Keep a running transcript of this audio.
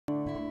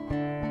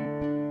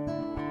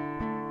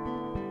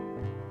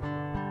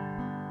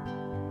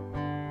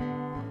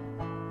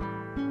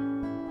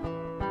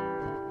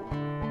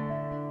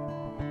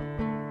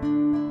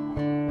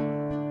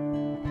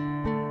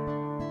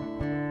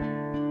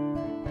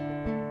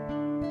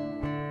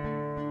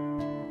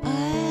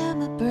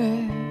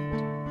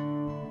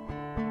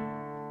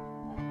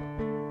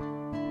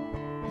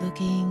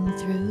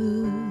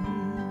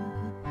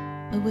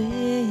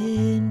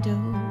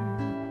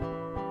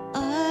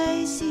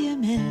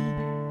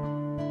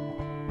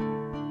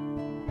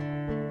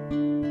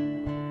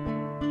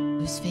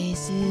whose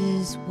face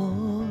is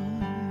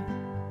worn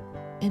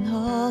and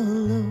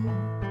hollow.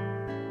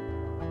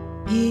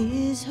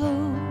 His hope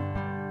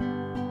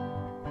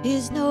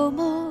is no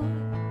more,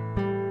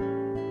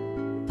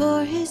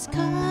 for his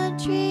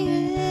country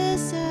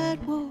is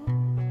at war,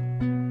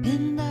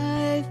 and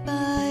I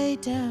fly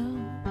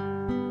down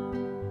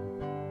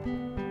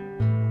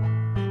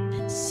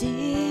and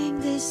sing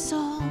this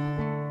song.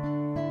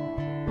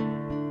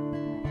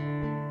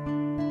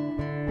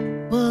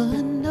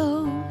 One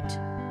note,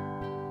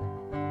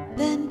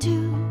 then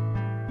two,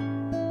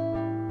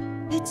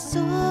 it's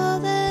all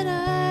that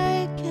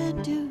I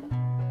can do.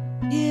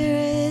 Here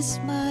is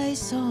my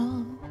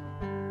song.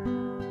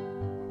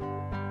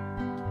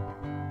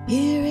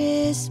 Here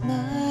is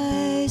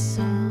my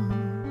song.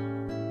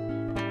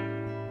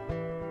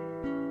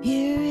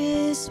 Here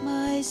is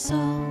my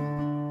song.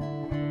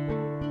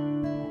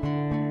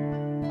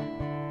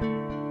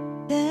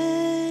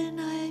 Then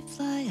I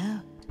fly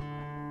out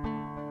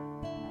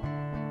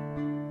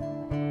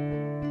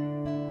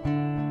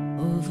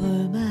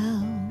over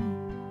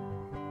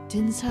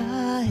mountains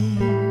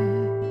higher,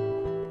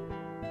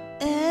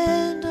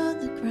 and on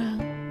the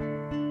ground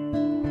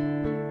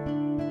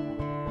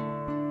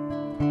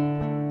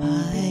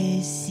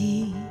I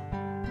see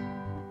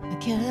a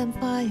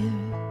campfire.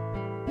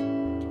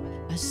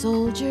 A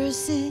soldier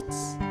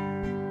sits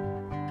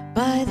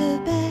by the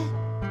bed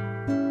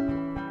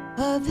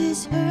of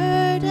his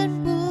hurt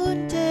and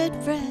wounded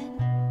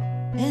friend,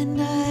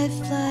 and I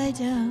fly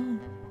down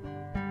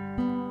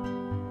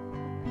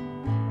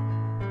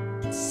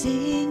and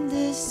sing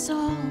this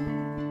song.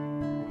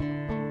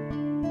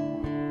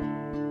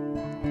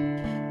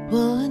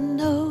 One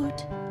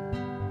note,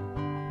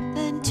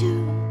 then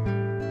two,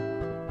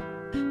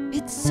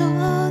 it's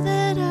all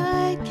that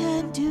I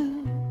can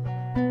do.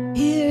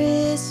 Here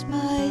is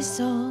my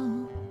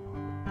song.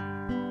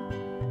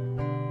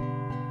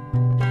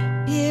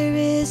 Here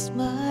is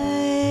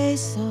my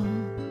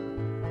song.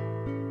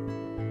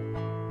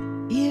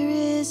 Here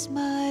is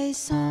my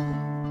song.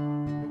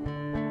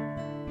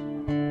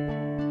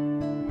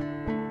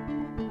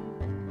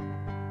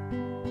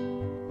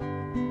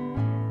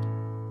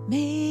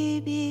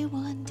 Maybe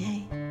one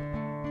day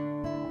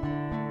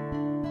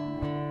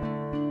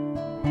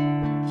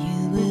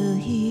you will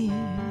hear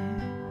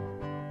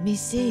me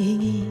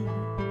singing,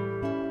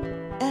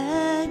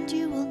 and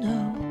you will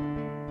know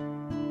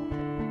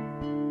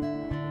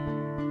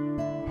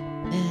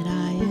that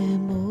I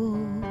am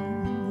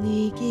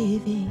only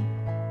giving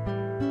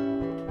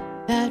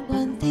that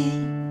one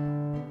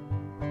thing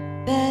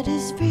that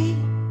is free.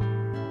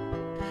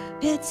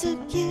 It's a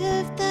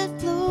gift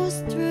that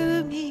flows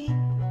through me.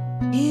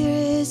 Here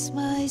is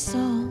my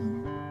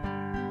song.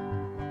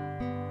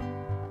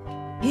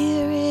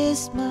 Here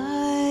is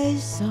my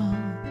song.